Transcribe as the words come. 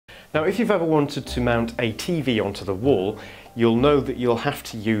Now, if you've ever wanted to mount a TV onto the wall, you'll know that you'll have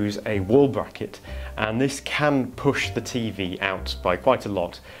to use a wall bracket, and this can push the TV out by quite a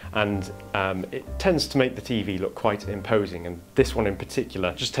lot, and it tends to make the TV look quite imposing, and this one in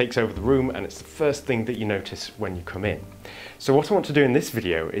particular just takes over the room, and it's the first thing that you notice when you come in. So what I want to do in this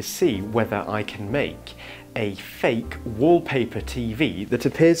video is see whether I can make a fake wallpaper TV that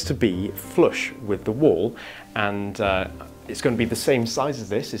appears to be flush with the wall, and it's going to be the same size as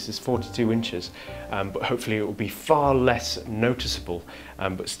this is 42 inches, but hopefully it will be far less noticeable,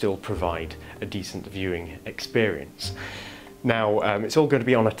 but still provide a decent viewing experience. Now, it's all going to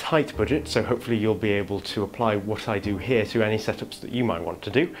be on a tight budget, so hopefully you'll be able to apply what I do here to any setups that you might want to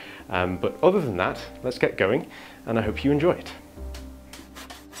do. But other than that, let's get going, and I hope you enjoy it.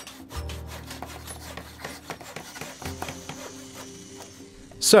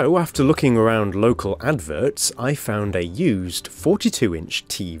 So, after looking around local adverts, I found a used 42-inch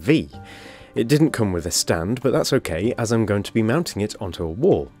TV. It didn't come with a stand, but that's okay, as I'm going to be mounting it onto a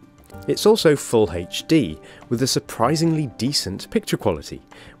wall. It's also full HD, with a surprisingly decent picture quality,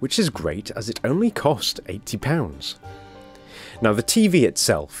 which is great as it only cost £80. Now, the TV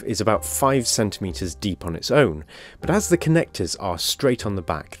itself is about 5 centimeters deep on its own, but as the connectors are straight on the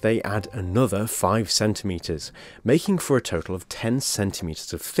back, they add another 5 centimeters, making for a total of 10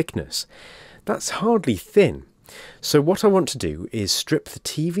 centimeters of thickness. That's hardly thin. So what I want to do is strip the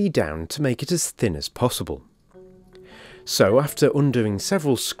TV down to make it as thin as possible. So after undoing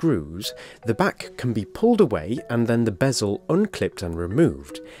several screws, the back can be pulled away and then the bezel unclipped and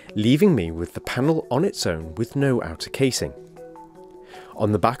removed, leaving me with the panel on its own with no outer casing.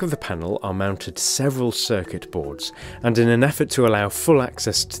 On the back of the panel are mounted several circuit boards, and in an effort to allow full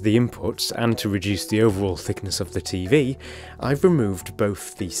access to the inputs and to reduce the overall thickness of the TV, I've removed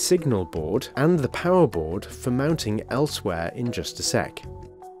both the signal board and the power board for mounting elsewhere in just a sec.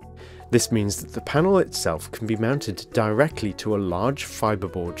 This means that the panel itself can be mounted directly to a large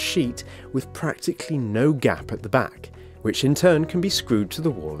fiberboard sheet with practically no gap at the back, which in turn can be screwed to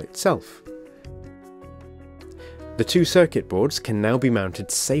the wall itself. The two circuit boards can now be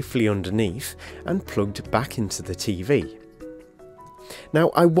mounted safely underneath and plugged back into the TV. Now,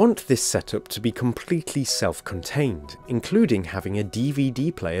 I want this setup to be completely self-contained, including having a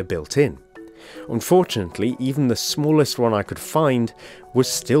DVD player built in. Unfortunately, even the smallest one I could find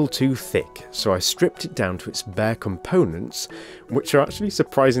was still too thick, so I stripped it down to its bare components, which are actually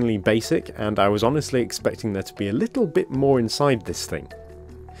surprisingly basic, and I was honestly expecting there to be a little bit more inside this thing.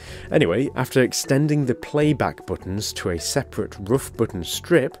 Anyway, after extending the playback buttons to a separate rough button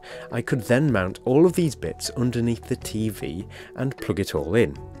strip, I could then mount all of these bits underneath the TV and plug it all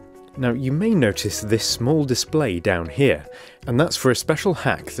in. Now, you may notice this small display down here, and that's for a special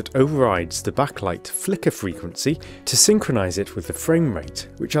hack that overrides the backlight flicker frequency to synchronize it with the frame rate,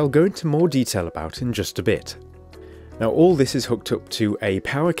 which I'll go into more detail about in just a bit. Now, all this is hooked up to a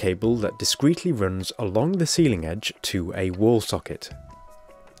power cable that discreetly runs along the ceiling edge to a wall socket.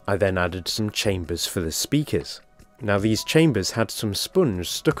 I then added some chambers for the speakers. Now, these chambers had some sponge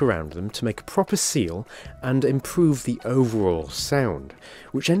stuck around them to make a proper seal and improve the overall sound,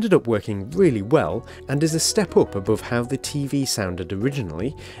 which ended up working really well and is a step up above how the TV sounded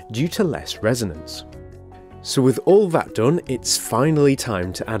originally due to less resonance. So with all that done, it's finally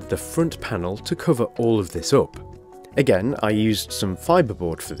time to add the front panel to cover all of this up. Again, I used some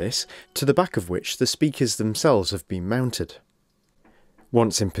fiberboard for this, to the back of which the speakers themselves have been mounted.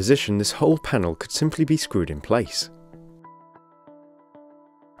 Once in position, this whole panel could simply be screwed in place.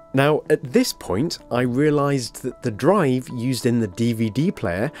 Now, at this point, I realised that the drive used in the DVD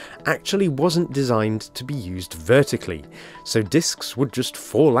player actually wasn't designed to be used vertically, so discs would just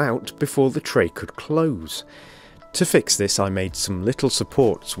fall out before the tray could close. To fix this, I made some little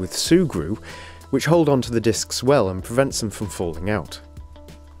supports with glue, which hold onto the discs well and prevents them from falling out.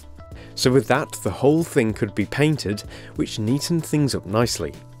 So with that, the whole thing could be painted, which neatened things up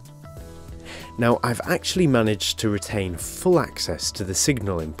nicely. Now, I've actually managed to retain full access to the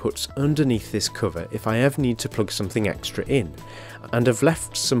signal inputs underneath this cover if I ever need to plug something extra in, and have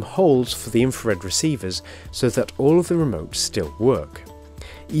left some holes for the infrared receivers so that all of the remotes still work.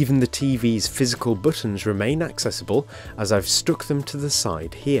 Even the TV's physical buttons remain accessible as I've stuck them to the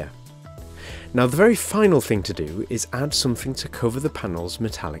side here. Now, the very final thing to do is add something to cover the panel's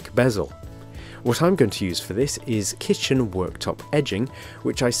metallic bezel. What I'm going to use for this is kitchen worktop edging,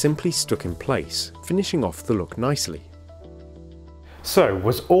 which I simply stuck in place, finishing off the look nicely. So,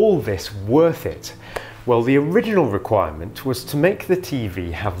 was all this worth it? Well, the original requirement was to make the TV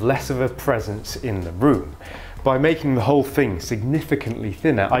have less of a presence in the room, by making the whole thing significantly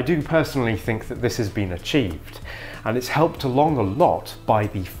thinner. I do personally think that this has been achieved, and it's helped along a lot by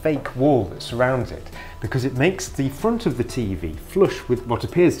the fake wall that surrounds it, because it makes the front of the TV flush with what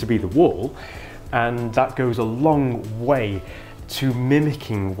appears to be the wall, and that goes a long way to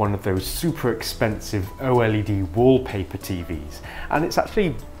mimicking one of those super expensive OLED wallpaper TVs. And it's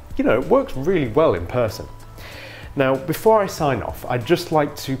actually, you know, it works really well in person. Now, before I sign off, I'd just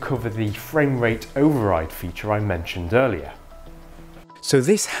like to cover the frame rate override feature I mentioned earlier. So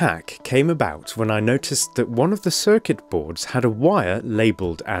this hack came about when I noticed that one of the circuit boards had a wire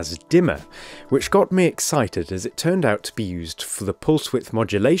labelled as dimmer, which got me excited as it turned out to be used for the pulse width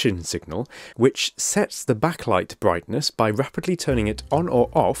modulation signal, which sets the backlight brightness by rapidly turning it on or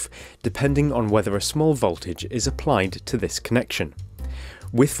off depending on whether a small voltage is applied to this connection.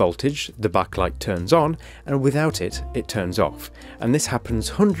 With voltage, the backlight turns on, and without it, it turns off, and this happens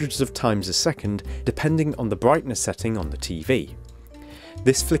hundreds of times a second depending on the brightness setting on the TV.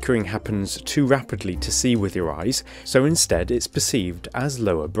 This flickering happens too rapidly to see with your eyes, so instead it's perceived as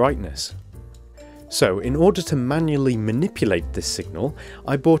lower brightness. So in order to manually manipulate this signal,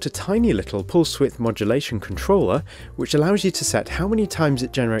 I bought a tiny little pulse width modulation controller which allows you to set how many times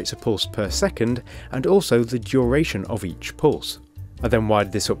it generates a pulse per second and also the duration of each pulse. I then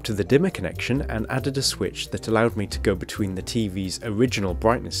wired this up to the dimmer connection and added a switch that allowed me to go between the TV's original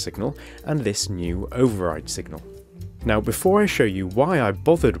brightness signal and this new override signal. Now, before I show you why I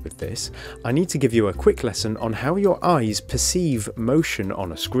bothered with this, I need to give you a quick lesson on how your eyes perceive motion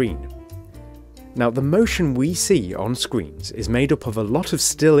on a screen. Now, the motion we see on screens is made up of a lot of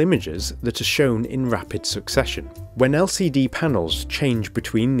still images that are shown in rapid succession. When LCD panels change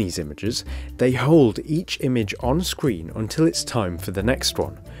between these images, they hold each image on screen until it's time for the next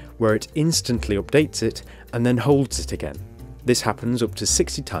one, where it instantly updates it and then holds it again. This happens up to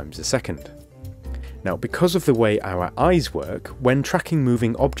 60 times a second. Now, because of the way our eyes work, when tracking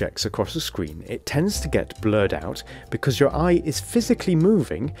moving objects across a screen, it tends to get blurred out because your eye is physically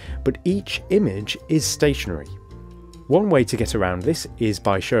moving, but each image is stationary. One way to get around this is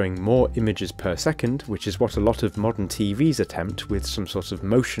by showing more images per second, which is what a lot of modern TVs attempt with some sort of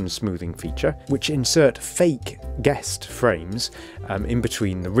motion smoothing feature, which insert fake guest frames in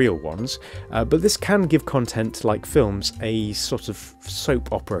between the real ones, but this can give content like films a sort of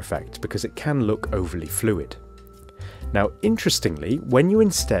soap opera effect because it can look overly fluid. Now, interestingly, when you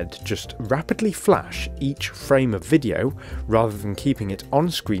instead just rapidly flash each frame of video, rather than keeping it on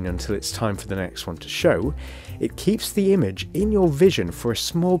screen until it's time for the next one to show, it keeps the image in your vision for a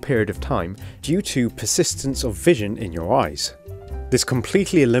small period of time due to persistence of vision in your eyes. This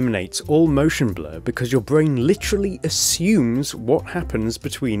completely eliminates all motion blur because your brain literally assumes what happens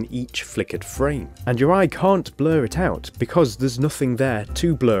between each flickered frame, and your eye can't blur it out because there's nothing there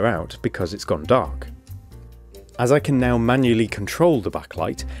to blur out because it's gone dark. As I can now manually control the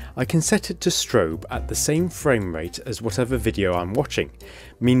backlight, I can set it to strobe at the same frame rate as whatever video I'm watching,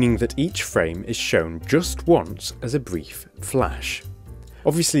 meaning that each frame is shown just once as a brief flash.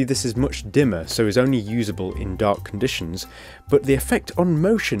 Obviously this is much dimmer, so is only usable in dark conditions, but the effect on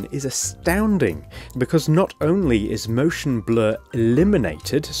motion is astounding, because not only is motion blur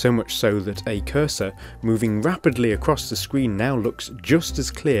eliminated, so much so that a cursor moving rapidly across the screen now looks just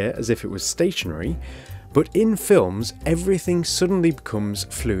as clear as if it was stationary, but in films everything suddenly becomes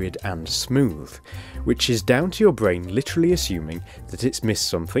fluid and smooth, which is down to your brain literally assuming that it's missed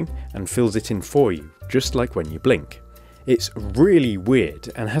something and fills it in for you, just like when you blink. It's really weird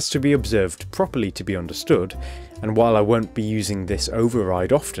and has to be observed properly to be understood, and while I won't be using this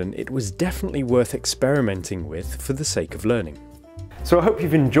override often, it was definitely worth experimenting with for the sake of learning. So I hope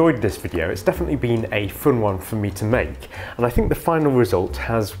you've enjoyed this video. It's definitely been a fun one for me to make, and I think the final result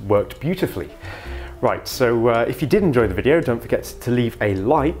has worked beautifully. Right, so if you did enjoy the video, don't forget to leave a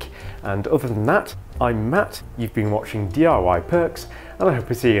like, and other than that, I'm Matt, you've been watching DIY Perks, and I hope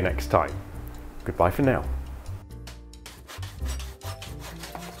to see you next time. Goodbye for now.